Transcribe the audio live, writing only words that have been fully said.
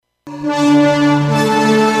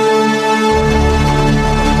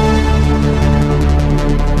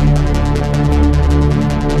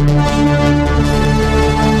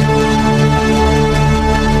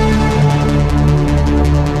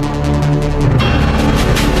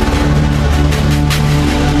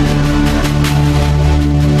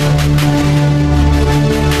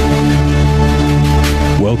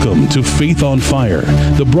to Faith on Fire,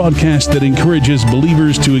 the broadcast that encourages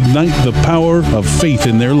believers to ignite the power of faith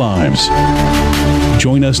in their lives.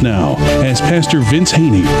 Join us now as Pastor Vince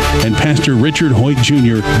Haynie and Pastor Richard Hoyt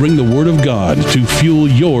Jr. bring the Word of God to fuel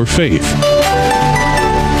your faith.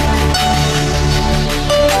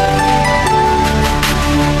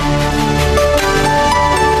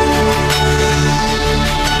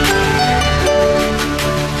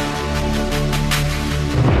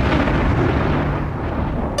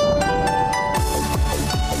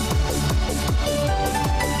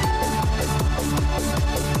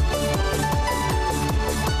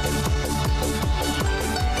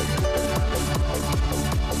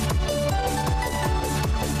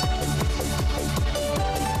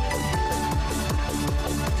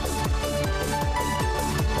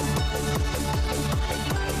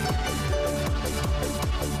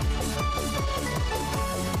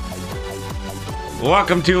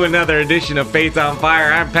 Welcome to another edition of Faith on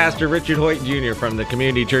Fire. I'm Pastor Richard Hoyt Jr. from the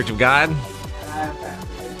Community Church of God.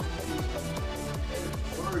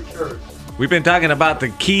 We've been talking about the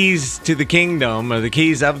keys to the kingdom, or the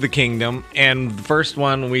keys of the kingdom, and the first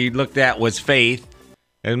one we looked at was faith.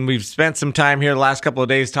 And we've spent some time here the last couple of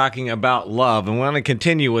days talking about love, and we want to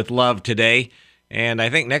continue with love today. And I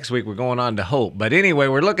think next week we're going on to hope. But anyway,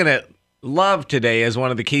 we're looking at love today as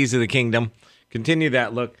one of the keys of the kingdom. Continue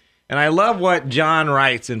that look. And I love what John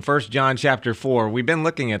writes in 1 John chapter 4. We've been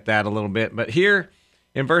looking at that a little bit. But here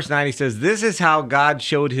in verse 9, he says, "This is how God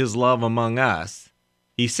showed his love among us.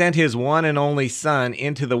 He sent his one and only Son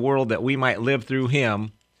into the world that we might live through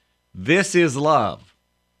him. This is love.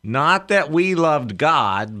 Not that we loved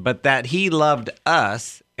God, but that he loved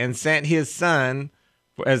us and sent his Son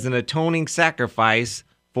as an atoning sacrifice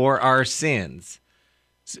for our sins."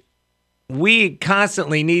 We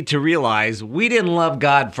constantly need to realize we didn't love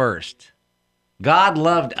God first. God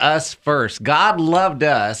loved us first. God loved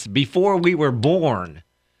us before we were born.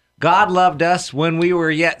 God loved us when we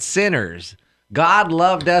were yet sinners. God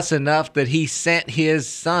loved us enough that he sent his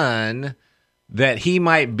Son that he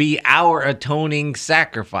might be our atoning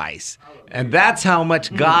sacrifice. And that's how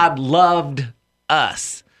much God loved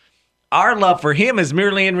us. Our love for him is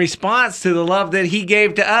merely in response to the love that he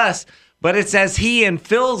gave to us. But it's as he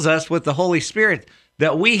infills us with the Holy Spirit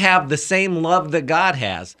that we have the same love that God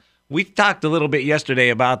has. We talked a little bit yesterday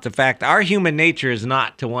about the fact our human nature is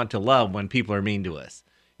not to want to love when people are mean to us.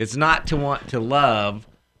 It's not to want to love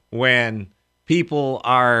when people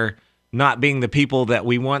are not being the people that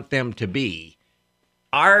we want them to be.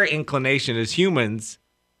 Our inclination as humans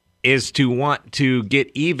is to want to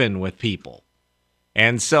get even with people.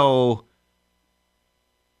 And so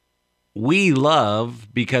we love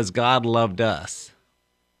because God loved us.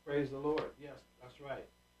 Praise the Lord. Yes, that's right.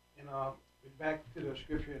 And back to the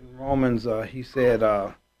scripture in Romans, he said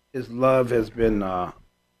his love has been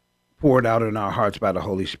poured out in our hearts by the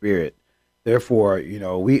Holy Spirit. Therefore,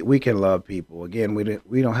 we can love people. Again,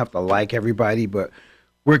 we don't have to like everybody, but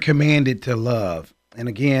we're commanded to love. And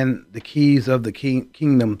again, the keys of the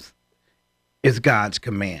kingdom is God's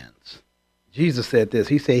commands. Jesus said this.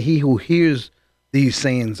 He said, "He who hears these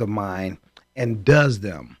sayings of mine and does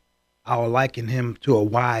them, I will liken him to a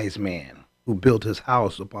wise man who built his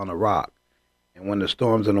house upon a rock. And when the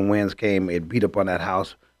storms and the winds came, it beat upon that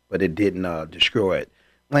house, but it didn't destroy it."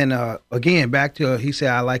 And again, back to, he said,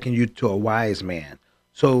 "I liken you to a wise man."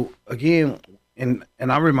 So again, and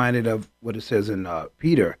I'm reminded of what it says in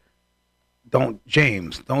Peter, don't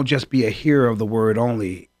just be a hearer of the word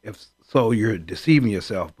only, if so you're deceiving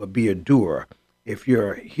yourself, but be a doer. If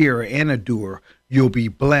you're a hearer and a doer, you'll be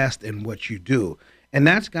blessed in what you do. And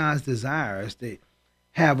that's God's desire, is to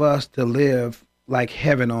have us to live like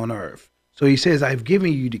heaven on earth. So he says, I've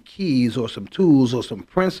given you the keys, or some tools, or some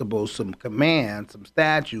principles, some commands, some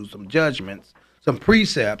statutes, some judgments, some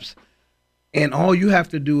precepts, and all you have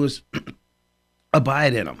to do is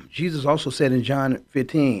abide in them. Jesus also said in John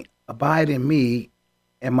 15, "Abide in me,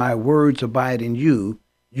 and my words abide in you.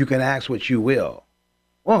 You can ask what you will."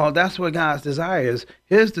 Well, that's what God's desire is.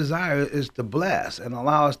 His desire is to bless and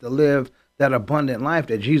allow us to live that abundant life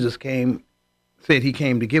that Jesus said he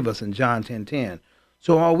came to give us in John 10:10.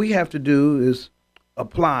 So all we have to do is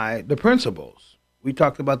apply the principles. We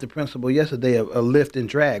talked about the principle yesterday of a lift and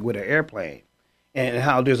drag with an airplane, and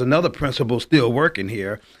how there's another principle still working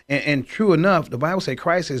here. And true enough, the Bible says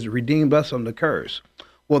Christ has redeemed us from the curse.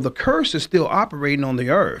 Well, the curse is still operating on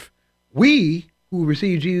the earth. We who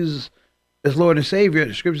receive Jesus as Lord and Savior,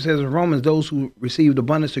 the scripture says in Romans, those who received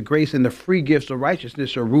abundance of grace and the free gifts of righteousness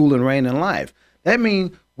shall rule and reign in life. That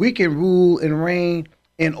means we can rule and reign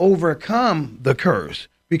and overcome the curse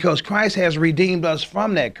because Christ has redeemed us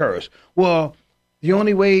from that curse. Well, the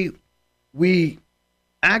only way we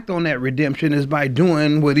act on that redemption is by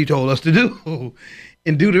doing what he told us to do.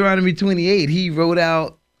 In Deuteronomy 28, he wrote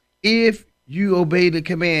out, if you obey the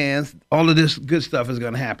commands, all of this good stuff is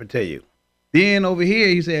going to happen to you. Then over here,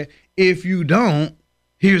 he said, if you don't,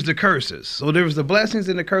 here's the curses. So there was the blessings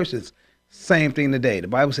and the curses. Same thing today. The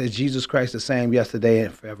Bible says Jesus Christ the same yesterday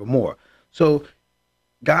and forevermore. So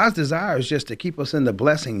God's desire is just to keep us in the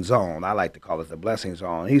blessing zone. I like to call it the blessing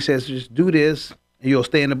zone. He says, just do this, and you'll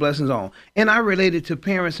stay in the blessing zone. And I relate it to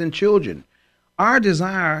parents and children. Our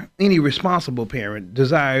desire, any responsible parent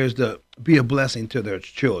desires to be a blessing to their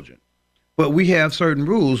children. But we have certain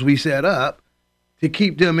rules we set up to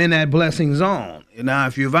keep them in that blessing zone. Now,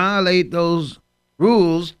 if you violate those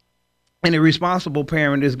rules, any responsible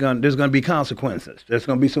parent there's going to be consequences. There's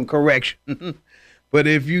going to be some correction. But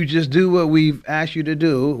if you just do what we've asked you to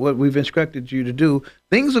do, what we've instructed you to do,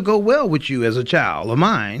 things will go well with you as a child of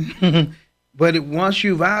mine. But once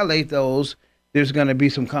you violate those, there's going to be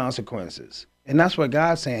some consequences. And that's what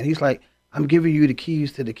God's saying. He's like, I'm giving you the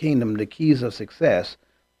keys to the kingdom, the keys of success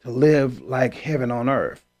to live like heaven on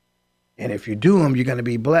earth. And if you do them, you're going to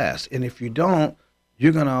be blessed. And if you don't,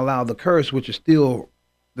 you're going to allow the curse, which is still,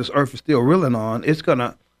 this earth is still reeling on, it's going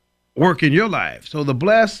to work in your life. So the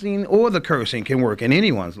blessing or the cursing can work in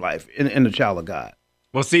anyone's life, in the child of God.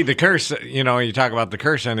 Well, see, the curse, you talk about the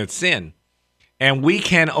curse, and it's sin. And we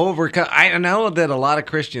can overcome. I know that a lot of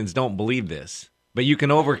Christians don't believe this, but you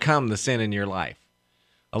can overcome the sin in your life.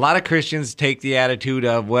 A lot of Christians take the attitude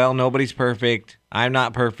of, well, nobody's perfect. I'm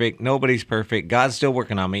not perfect. Nobody's perfect. God's still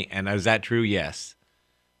working on me. And is that true? Yes.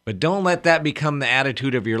 But don't let that become the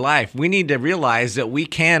attitude of your life. We need to realize that we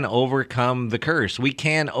can overcome the curse. We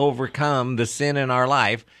can overcome the sin in our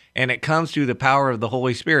life, and it comes through the power of the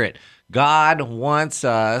Holy Spirit. God wants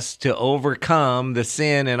us to overcome the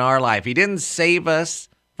sin in our life. He didn't save us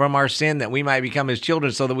from our sin that we might become his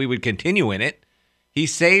children so that we would continue in it. He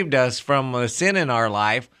saved us from the sin in our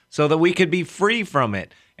life so that we could be free from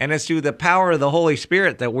it. And it's through the power of the Holy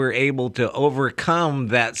Spirit that we're able to overcome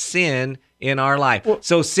that sin in our life.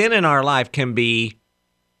 So sin in our life can be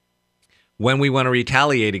when we want to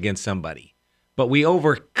retaliate against somebody. But we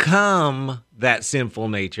overcome that sinful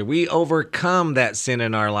nature. We overcome that sin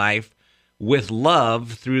in our life with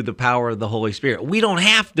love through the power of the Holy Spirit. We don't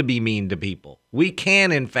have to be mean to people. We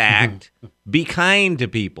can, in fact, be kind to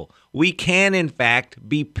people. We can, in fact,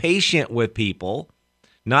 be patient with people,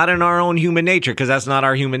 not in our own human nature, because that's not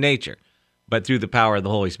our human nature, but through the power of the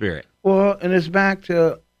Holy Spirit. Well, and it's back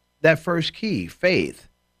to that first key, faith.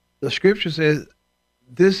 The scripture says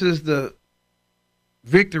this is the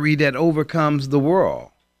victory that overcomes the world,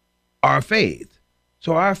 our faith.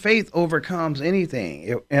 So our faith overcomes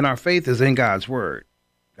anything, and our faith is in God's word.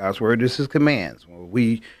 God's word is his commands. When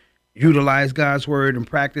we utilize God's word and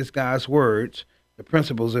practice God's words, the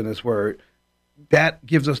principles in his word, that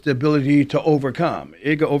gives us the ability to overcome.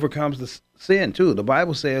 It overcomes the sin, too. The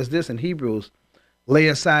Bible says this in Hebrews, lay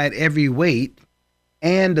aside every weight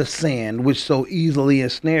and the sin which so easily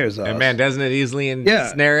ensnares us. And man, doesn't it easily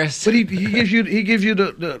ensnare us? But he gives you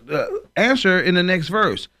the answer in the next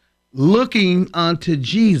verse. Looking unto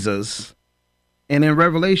Jesus, and in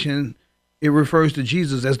Revelation, it refers to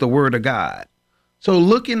Jesus as the Word of God. So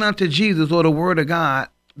looking unto Jesus, or the Word of God,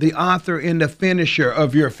 the author and the finisher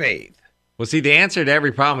of your faith. Well, see, the answer to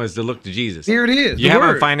every problem is to look to Jesus. Here it is. You're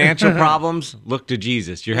having financial problems, look to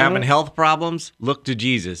Jesus. You're having health problems, look to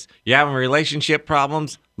Jesus. You're having relationship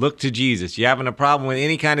problems, look to Jesus. You're having a problem with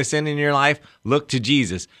any kind of sin in your life, look to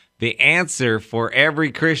Jesus. The answer for every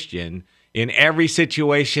Christian in every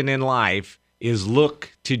situation in life is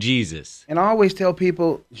look to Jesus. And I always tell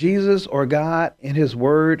people, Jesus or God and his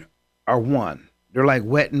word are one. They're like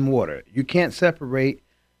wet and water. You can't separate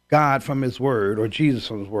God from his word or Jesus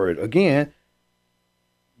from his word. Again,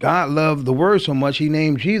 God loved the word so much, he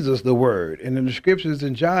named Jesus the word. And in the scriptures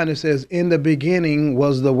in John, it says, in the beginning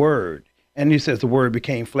was the word. And he says the word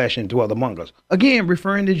became flesh and dwelt among us. Again,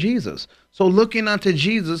 referring to Jesus. So looking unto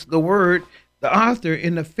Jesus, the word, the author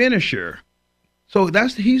and the finisher. So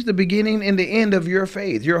he's the beginning and the end of your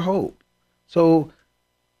faith, your hope. So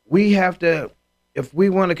we have to, if we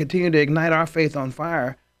want to continue to ignite our faith on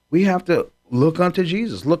fire, we have to look unto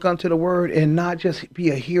Jesus, look unto the word, and not just be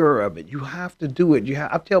a hearer of it. You have to do it.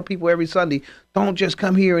 I tell people every Sunday, don't just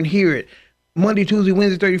come here and hear it. Monday, Tuesday,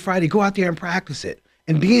 Wednesday, Thursday, Friday, go out there and practice it.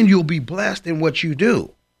 And then you'll be blessed in what you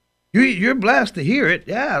do. You're blessed to hear it,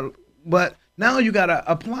 yeah, but now you got to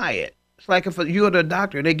apply it. It's like if you're the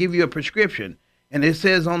doctor, they give you a prescription, and it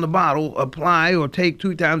says on the bottle, apply or take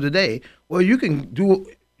 2 times a day. Well, you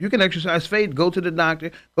can exercise faith, go to the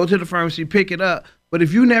doctor, go to the pharmacy, pick it up. But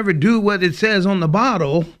if you never do what it says on the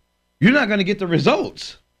bottle, you're not going to get the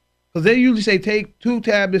results. Because they usually say take 2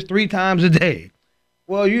 tablets 3 times a day.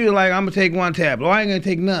 Well, you're like, I'm going to take 1 tablet. Well, I ain't going to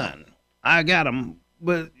take none. I got them.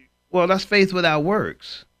 But, well, that's faith without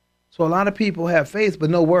works. So a lot of people have faith but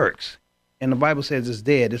no works. And the Bible says it's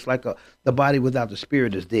dead. It's like the body without the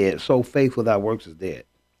spirit is dead. So faith without works is dead.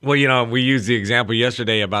 Well, we used the example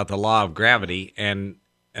yesterday about the law of gravity and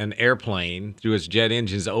an airplane through its jet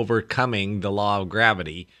engines overcoming the law of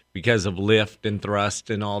gravity because of lift and thrust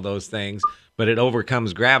and all those things. But it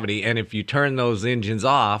overcomes gravity. And if you turn those engines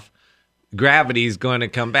off, gravity is going to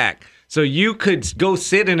come back. So you could go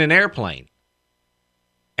sit in an airplane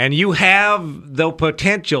and you have the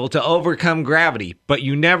potential to overcome gravity, but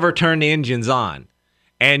you never turn the engines on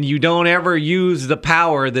and you don't ever use the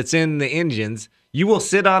power that's in the engines. You will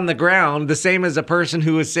sit on the ground the same as a person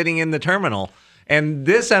who is sitting in the terminal. And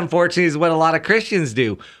this, unfortunately, is what a lot of Christians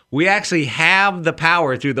do. We actually have the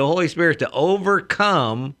power through the Holy Spirit to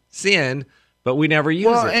overcome sin, but we never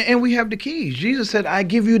use it. And we have the keys. Jesus said, I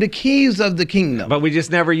give you the keys of the kingdom. But we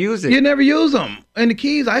just never use it. You never use them. And the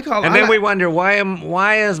keys, I call them. And then we wonder,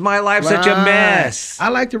 why is my life such a mess? I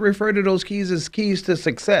like to refer to those keys as keys to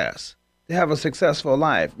success, to have a successful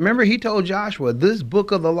life. Remember, he told Joshua, this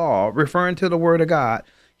book of the law, referring to the word of God,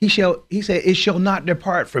 he said, it shall not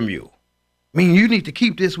depart from you. I mean, you need to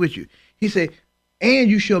keep this with you. He said, and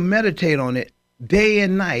you shall meditate on it day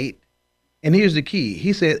and night. And here's the key.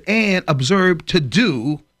 He said, and observe to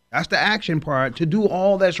do, that's the action part, to do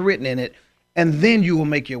all that's written in it, and then you will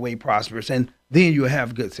make your way prosperous, and then you'll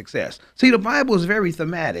have good success. See, the Bible is very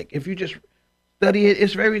thematic. If you just study it,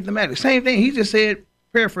 it's very thematic. Same thing. He just said,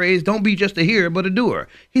 paraphrase, don't be just a hearer, but a doer.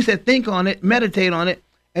 He said, think on it, meditate on it,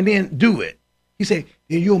 and then do it. He said,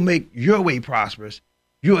 then you'll make your way prosperous.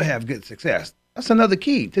 You'll have good success. That's another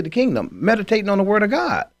key to the kingdom, meditating on the word of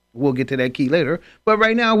God. We'll get to that key later. But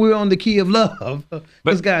right now we're on the key of love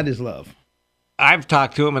because God is love. I've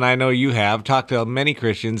talked to him, and I know you have, talked to many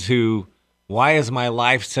Christians who, why is my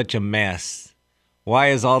life such a mess? Why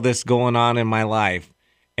is all this going on in my life?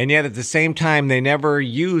 And yet at the same time, they never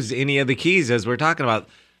use any of the keys as we're talking about.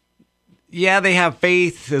 Yeah, they have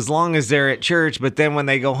faith as long as they're at church, but then when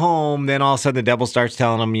they go home, then all of a sudden the devil starts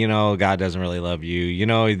telling them, God doesn't really love you.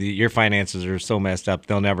 Your finances are so messed up,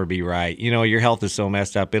 they'll never be right. Your health is so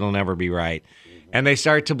messed up, it'll never be right. And they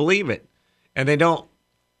start to believe it. And they don't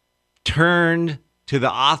turn to the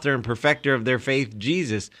author and perfecter of their faith,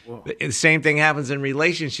 Jesus. Whoa. The same thing happens in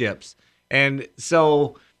relationships. And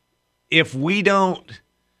so if we don't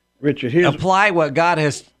apply what God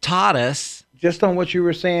has taught us, just on what you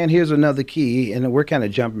were saying, here's another key, and we're kind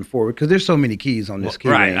of jumping forward because there's so many keys on this key.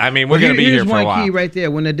 Right. I mean, we're going to be here for a while. Here's one key right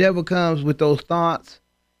there. When the devil comes with those thoughts,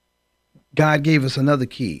 God gave us another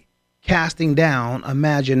key. Casting down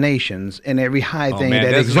imaginations and every high thing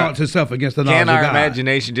that exalts itself against the knowledge of God. Can our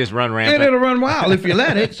imagination just run rampant? And it'll run wild if you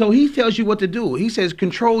let it. So he tells you what to do. He says,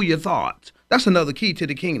 control your thoughts. That's another key to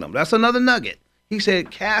the kingdom. That's another nugget. He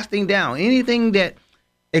said, casting down anything that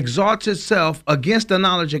exalts itself against the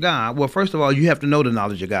knowledge of God. Well, first of all, you have to know the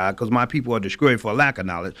knowledge of God because my people are destroyed for a lack of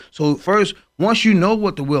knowledge. So first, once you know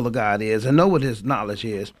what the will of God is and know what his knowledge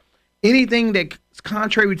is, anything that's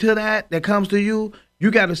contrary to that comes to you, you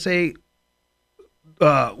got to say,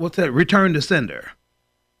 return to sender.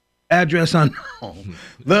 Address unknown.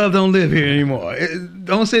 Love don't live here anymore.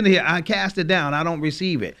 Don't send it here. I cast it down. I don't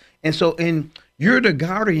receive it. And you're the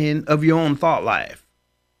guardian of your own thought life.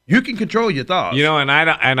 You can control your thoughts.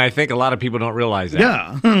 And I think a lot of people don't realize that.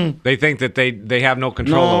 Yeah. They think that they have no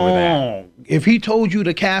control over that. If he told you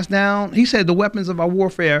to cast down, he said the weapons of our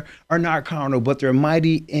warfare are not carnal, but they're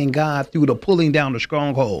mighty in God through the pulling down the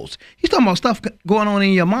strongholds. He's talking about stuff going on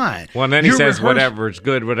in your mind. Well, and then he says whatever is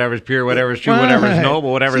good, whatever is pure, whatever is true, whatever is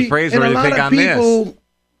noble, whatever is praiseworthy, think on this. A lot of people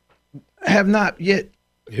have not yet.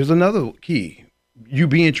 Here's another key. You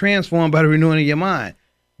being transformed by the renewing of your mind.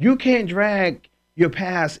 You can't drag your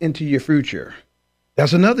past into your future.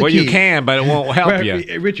 That's another key. Well, you can, but it won't help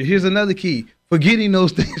you. Richard, here's another key. Forgetting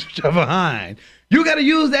those things which are behind. You got to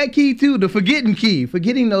use that key too, the forgetting key.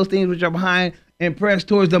 Forgetting those things which are behind and press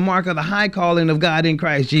towards the mark of the high calling of God in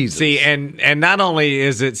Christ Jesus. See, and not only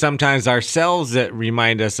is it sometimes ourselves that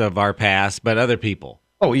remind us of our past, but other people.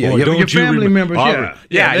 Oh yeah, your family members.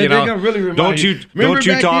 They're gonna really remind you. Don't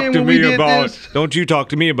you talk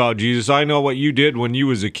to me about Jesus. I know what you did when you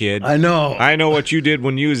was a kid. I know what you did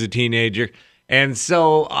when you was a teenager. And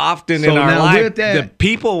so often in our life, the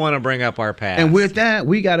people want to bring up our past. And with that,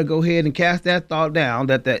 we got to go ahead and cast that thought down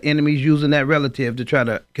that the enemy's using that relative to try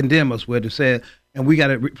to condemn us with. To say And we got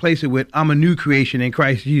to replace it with, I'm a new creation in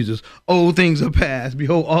Christ Jesus. Old things are past.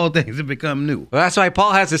 Behold, all things have become new. Well, that's why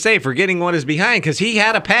Paul has to say, forgetting what is behind, because he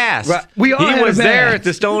had a past. Right. We all he had was a there past. at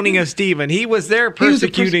the stoning of Stephen. He was there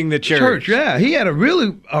persecuting the church. Yeah, he had a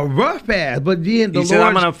rough past, but he said,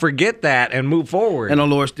 I'm going to forget that and move forward. And the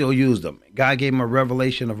Lord still used him. God gave him a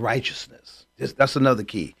revelation of righteousness. That's another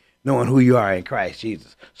key, knowing who you are in Christ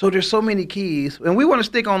Jesus. So there's so many keys, and we want to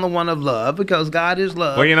stick on the one of love because God is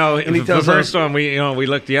love. Well, and he the tells first us, one we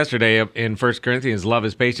looked yesterday in 1 Corinthians, love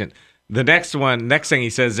is patient. The next thing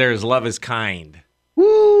he says there is love is kind.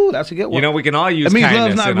 Woo, that's a good one. We can all use that means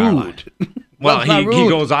kindness love's not in our rude. life. Well, Love's not he rude.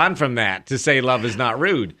 goes on from that to say love is not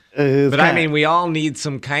rude. It's But kind. I mean, we all need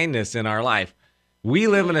some kindness in our life. We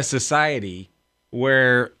live in a society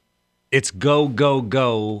where it's go, go,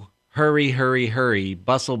 go, hurry, hurry, hurry,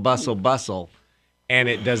 bustle, bustle, bustle, and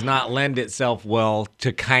it does not lend itself well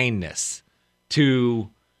to kindness, to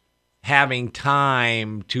having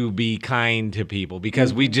time to be kind to people,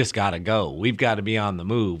 because we just got to go. We've got to be on the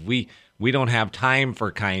move. We don't have time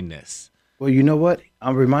for kindness. Well, you know what?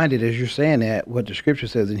 I'm reminded as you're saying that what the scripture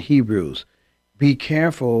says in Hebrews. Be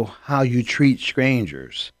careful how you treat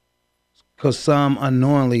strangers, because some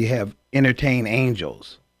unknowingly have entertained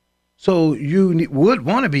angels. So you would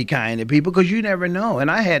want to be kind to people because you never know. And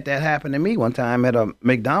I had that happen to me one time at a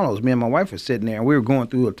McDonald's. Me and my wife were sitting there, and we were going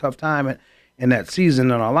through a tough time in that season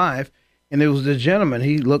in our life. And there was this gentleman.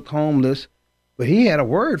 He looked homeless, but he had a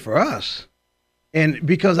word for us. And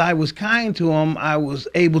because I was kind to him, I was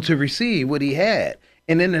able to receive what he had.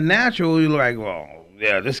 And in the natural, you're like, well,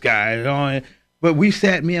 yeah, this guy. But we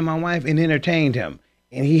sat, me and my wife, and entertained him.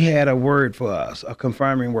 And he had a word for us, a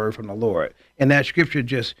confirming word from the Lord. And that scripture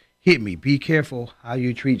just hit me. Be careful how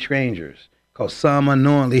you treat strangers, because some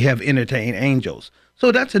unknowingly have entertained angels.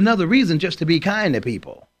 So that's another reason just to be kind to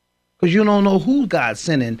people, because you don't know who God's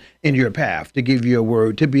sending in your path to give you a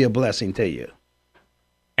word, to be a blessing to you.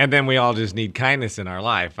 And then we all just need kindness in our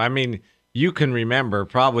life. I mean, you can remember,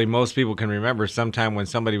 probably most people can remember sometime when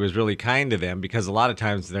somebody was really kind to them, because a lot of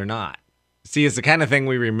times they're not. See, it's the kind of thing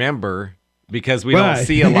we remember because we don't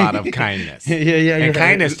see a lot of kindness. And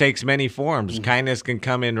kindness takes many forms. Kindness can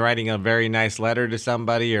come in writing a very nice letter to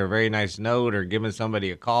somebody, or a very nice note, or giving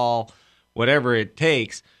somebody a call, whatever it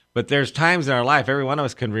takes. But there's times in our life, every one of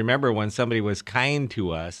us can remember when somebody was kind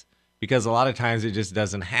to us, because a lot of times it just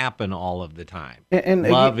doesn't happen all of the time. And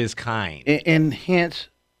love is kind. And hence,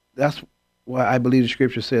 that's why I believe the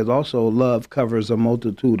scripture says also love covers a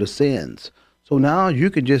multitude of sins. So now you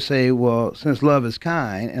could just say, well, since love is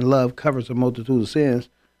kind and love covers a multitude of sins,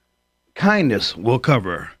 kindness will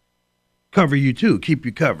cover you too, keep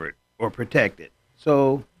you covered or protected.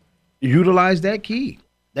 So utilize that key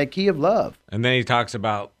of love. And then he talks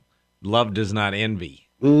about love does not envy.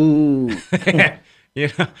 Ooh.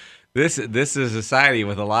 This is a society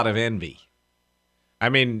with a lot of envy. I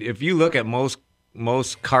mean, if you look at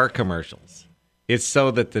most car commercials, it's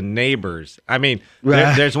so that the neighbors, I mean,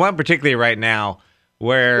 Right. there's one particularly right now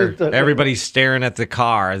where everybody's staring at the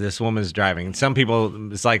car this woman's driving. And some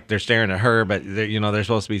people, it's like they're staring at her, but they're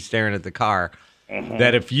supposed to be staring at the car.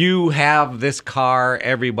 That if you have this car,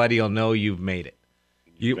 everybody will know you've made it.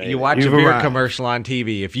 You watch a beer commercial on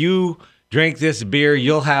TV. If you drink this beer,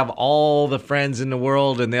 you'll have all the friends in the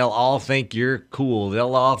world, and they'll all think you're cool.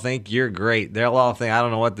 They'll all think you're great. They'll all think, I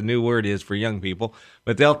don't know what the new word is for young people,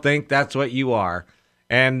 but they'll think that's what you are.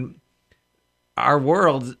 And our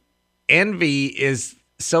world, envy is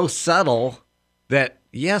so subtle that,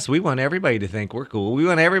 yes, we want everybody to think we're cool. We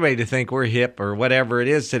want everybody to think we're hip or whatever it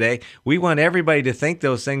is today. We want everybody to think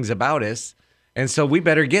those things about us, and so we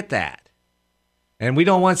better get that. And we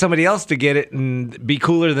don't want somebody else to get it and be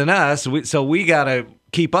cooler than us, so we got to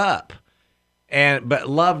keep up. But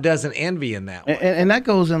love doesn't envy in that way. And that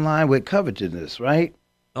goes in line with covetousness, right?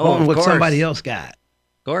 Oh, Wanting of what course. somebody else got.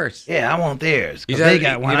 Of course. Yeah, I want theirs. He 'Cause says, they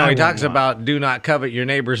got one. he talks about do not covet your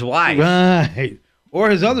neighbor's wife. Right.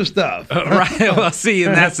 Or his other stuff. Right. Well, see,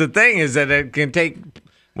 and that's the thing is that it can take.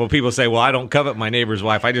 Well, people say, "Well, I don't covet my neighbor's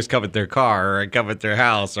wife. I just covet their car, or I covet their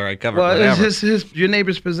house, or I covet whatever." It's your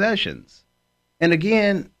neighbor's possessions. And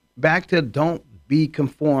again, back to don't be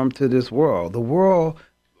conformed to this world. The world,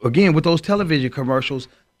 again, with those television commercials,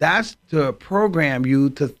 that's to program you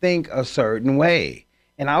to think a certain way.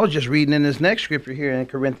 And I was just reading in this next scripture here in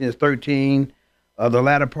Corinthians 13, the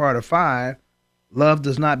latter part of 5, love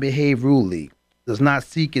does not behave rudely, does not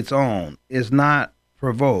seek its own, is not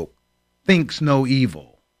provoked, thinks no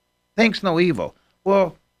evil. Thinks no evil.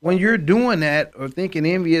 Well, when you're doing that or thinking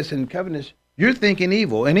envious and covetous, you're thinking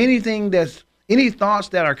evil. And any thoughts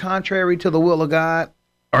that are contrary to the will of God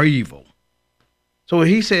are evil. So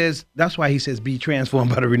he says, that's why he says, be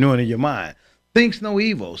transformed by the renewing of your mind. thinks no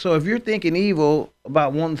evil. So if you're thinking evil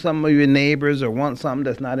about wanting some of your neighbors or want something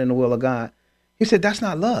that's not in the will of God, he said that's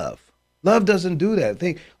not love. Love doesn't do that.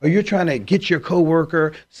 Or you're trying to get your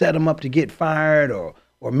coworker, set them up to get fired, or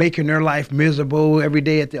making their life miserable every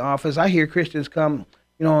day at the office. I hear Christians come,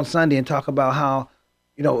 on Sunday and talk about how,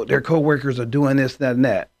 their coworkers are doing this, that, and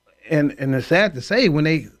that. And it's sad to say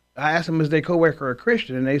I ask them, is their coworker a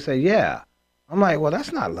Christian? And they say, yeah. I'm like, well,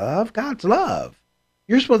 that's not love. God's love.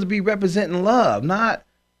 You're supposed to be representing love, not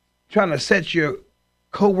trying to set your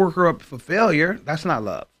coworker up for failure. That's not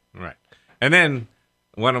love. Right. And then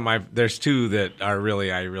there's two that I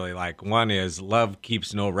really like. One is love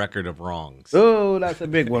keeps no record of wrongs. Oh, that's a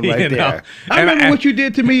big one right there. Know? I remember what you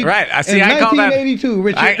did to me. Right. In 1982,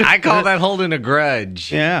 Richard. I call that holding a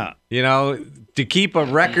grudge. Yeah. To keep a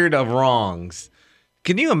record of wrongs.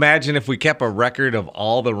 Can you imagine if we kept a record of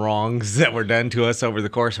all the wrongs that were done to us over the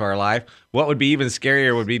course of our life? What would be even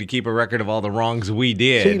scarier would be to keep a record of all the wrongs we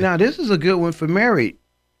did. See, now this is a good one for married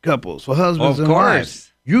couples, for husbands and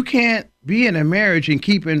wives. You can't be in a marriage and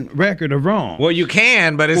keeping record of wrong. Well, you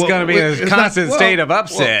can, but it's going to be a constant state of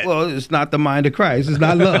upset. Well, it's not the mind of Christ. It's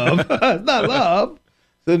not love. It's not love.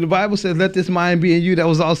 So the Bible says, let this mind be in you that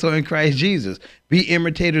was also in Christ Jesus. Be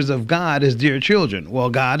imitators of God as dear children. Well,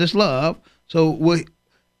 God is love. So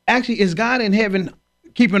actually, is God in heaven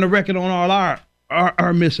keeping a record on all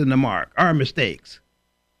our missing the mark, our mistakes?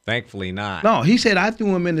 Thankfully not. No, he said, I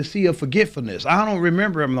threw him in the sea of forgetfulness. I don't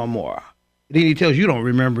remember him no more. Then he tells you don't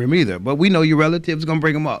remember him either. But we know your relative's going to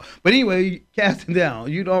bring him up. But anyway, you cast him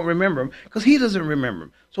down. You don't remember him because he doesn't remember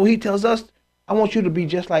him. So he tells us, I want you to be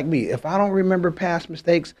just like me. If I don't remember past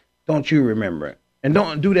mistakes, don't you remember it. And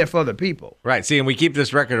don't do that for other people. Right. See, and we keep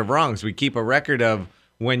this record of wrongs. We keep a record of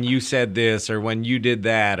when you said this or when you did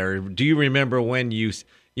that, or do you remember when you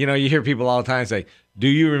hear people all the time say, do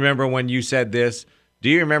you remember when you said this? Do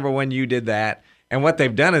you remember when you did that? And what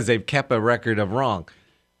they've done is they've kept a record of wrong.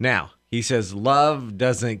 Now, he says love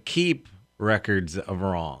doesn't keep records of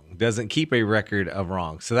wrong, doesn't keep a record of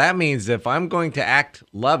wrong. So that means if I'm going to act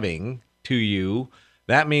loving to you,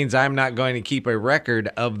 that means I'm not going to keep a record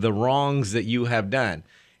of the wrongs that you have done.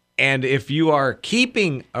 And if you are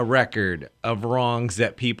keeping a record of wrongs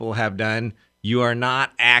that people have done, you are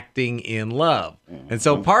not acting in love. And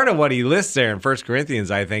so part of what he lists there in 1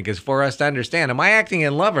 Corinthians, I think, is for us to understand, am I acting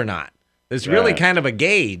in love or not? It's really kind of a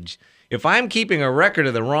gauge. If I'm keeping a record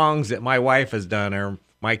of the wrongs that my wife has done or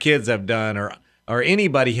my kids have done or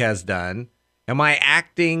anybody has done, am I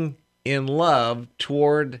acting in love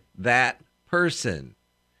toward that person?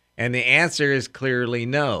 And the answer is clearly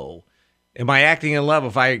no. Am I acting in love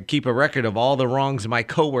if I keep a record of all the wrongs my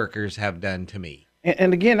coworkers have done to me?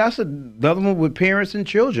 And again, that's another one with parents and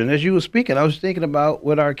children. As you were speaking, I was thinking about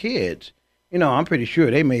with our kids. I'm pretty sure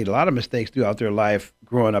they made a lot of mistakes throughout their life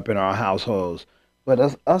growing up in our households. But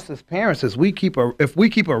us as parents, if we keep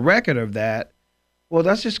a record of that, well,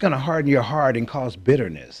 that's just going to harden your heart and cause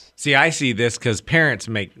bitterness. See, I see this because parents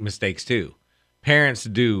make mistakes too. Parents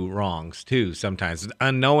do wrongs too sometimes,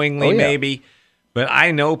 unknowingly maybe. But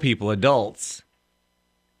I know people, adults,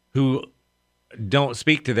 who don't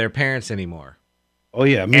speak to their parents anymore. Oh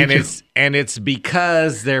yeah, me too. And it's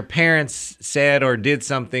because their parents said or did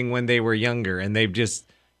something when they were younger, and they've just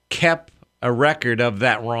kept a record of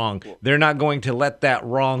that wrong. They're not going to let that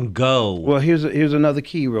wrong go. Well, here's another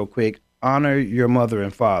key real quick. Honor your mother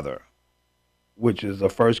and father, which is the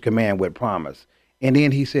first command with promise. And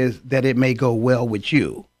then he says that it may go well with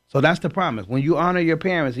you. So that's the promise. When you honor your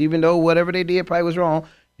parents, even though whatever they did probably was wrong,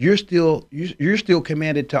 you're still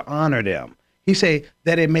commanded to honor them. He say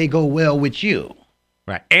that it may go well with you.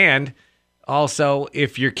 Right. And also,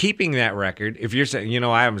 if you're keeping that record, if you're saying,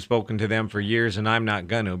 I haven't spoken to them for years and I'm not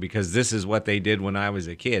going to because this is what they did when I was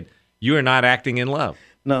a kid, you are not acting in love.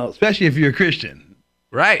 No, especially if you're a Christian.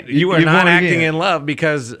 Right. You are not acting in love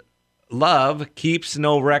because love keeps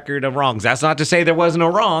no record of wrongs. That's not to say there was no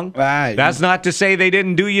wrong. Right. That's not to say they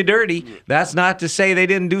didn't do you dirty. That's not to say they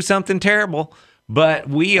didn't do something terrible. But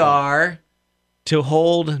we are to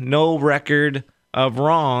hold no record of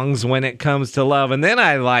wrongs when it comes to love. And then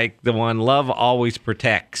I like the one, love always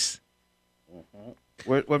protects.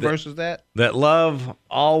 What verse is that? That love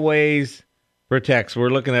always protects. We're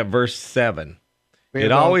looking at verse 7.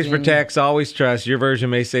 It always protects, always trusts. Your version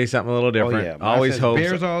may say something a little different. Oh, yeah. Always hopes.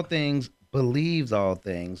 Bears all things, believes all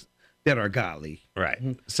things that are godly. Right.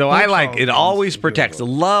 So I like it always protects.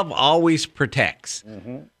 Love always protects.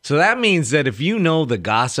 So that means that if you know the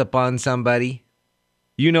gossip on somebody,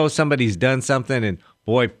 somebody's done something, and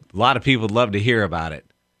boy, a lot of people would love to hear about it.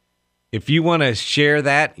 If you want to share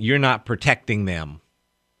that, you're not protecting them.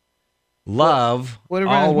 Love What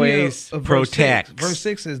around always here, protects. Verse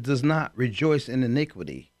 6 says, does not rejoice in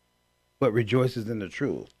iniquity, but rejoices in the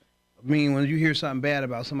truth. I mean, when you hear something bad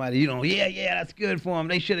about somebody, you don't, yeah, that's good for them.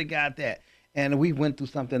 They should have got that. And we went through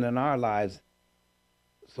something in our lives,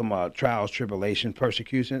 some trials, tribulation,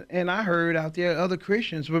 persecution. And I heard out there other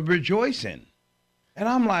Christians were rejoicing. And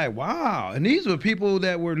I'm like, wow. And these were people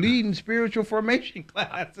that were leading spiritual formation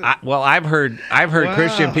classes. I've heard Wow.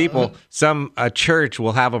 Christian people, a church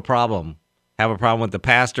will have a problem with the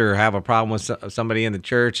pastor, or have a problem with somebody in the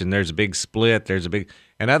church, and there's a big split.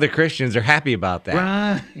 And other Christians are happy about that.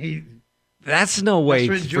 Right. That's no way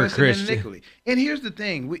That's for rejoicing in Christians. iniquity. And here's the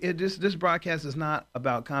thing. This broadcast is not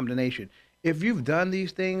about condemnation. If you've done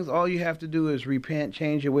these things, all you have to do is repent,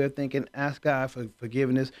 change your way of thinking, ask God for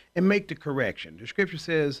forgiveness, and make the correction. The scripture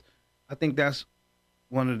says, I think that's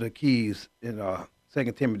one of the keys in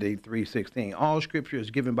 2 Timothy 3:16. All scripture is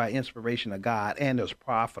given by inspiration of God and is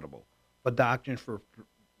profitable for doctrine, for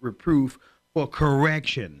reproof, for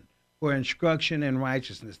correction, for instruction in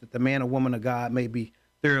righteousness, that the man or woman of God may be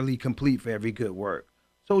thoroughly complete for every good work.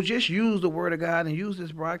 So just use the word of God and use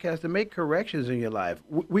this broadcast to make corrections in your life.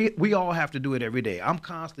 We all have to do it every day. I'm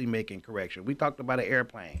constantly making correction. We talked about an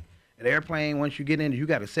airplane. An airplane, once you get in, you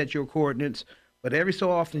got to set your coordinates, but every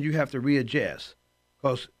so often you have to readjust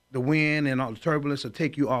because the wind and all the turbulence will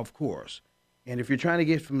take you off course. And if you're trying to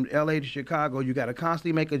get from LA to Chicago, you got to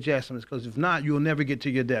constantly make adjustments, because if not, you'll never get to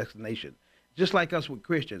your destination. Just like us with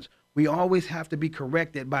Christians, we always have to be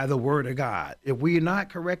corrected by the word of God. If we're not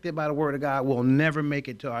corrected by the word of God, we'll never make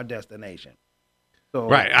it to our destination. So,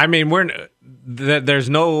 Right. I mean, there's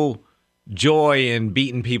no joy in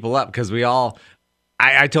beating people up, because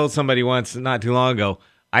I told somebody once not too long ago,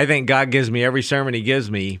 I think God gives me every sermon he gives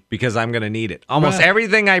me because I'm going to need it. Almost Right.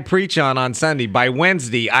 everything I preach on Sunday, by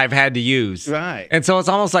Wednesday, I've had to use. Right. And so it's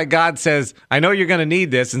almost like God says, I know you're going to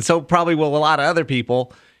need this, and so probably will a lot of other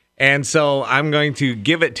people. And so I'm going to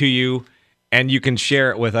give it to you, and you can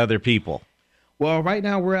share it with other people. Well, right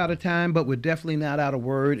now we're out of time, but we're definitely not out of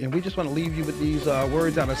word. And we just want to leave you with these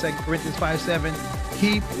words out of 2 Corinthians 5:7.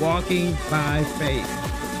 Keep walking by faith.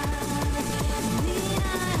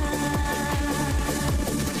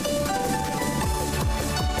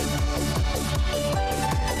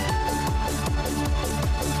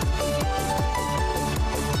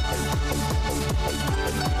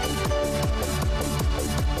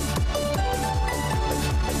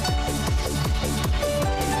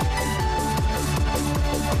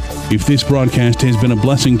 If this broadcast has been a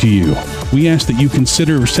blessing to you, we ask that you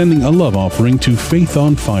consider sending a love offering to Faith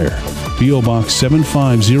on Fire, P.O. Box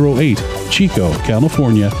 7508, Chico,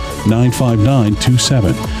 California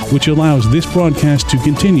 95927, which allows this broadcast to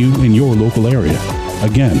continue in your local area.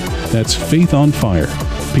 Again, that's Faith on Fire,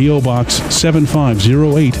 P.O. Box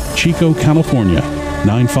 7508, Chico, California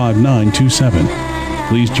 95927.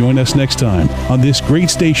 Please join us next time on this great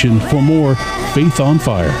station for more Faith on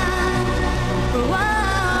Fire.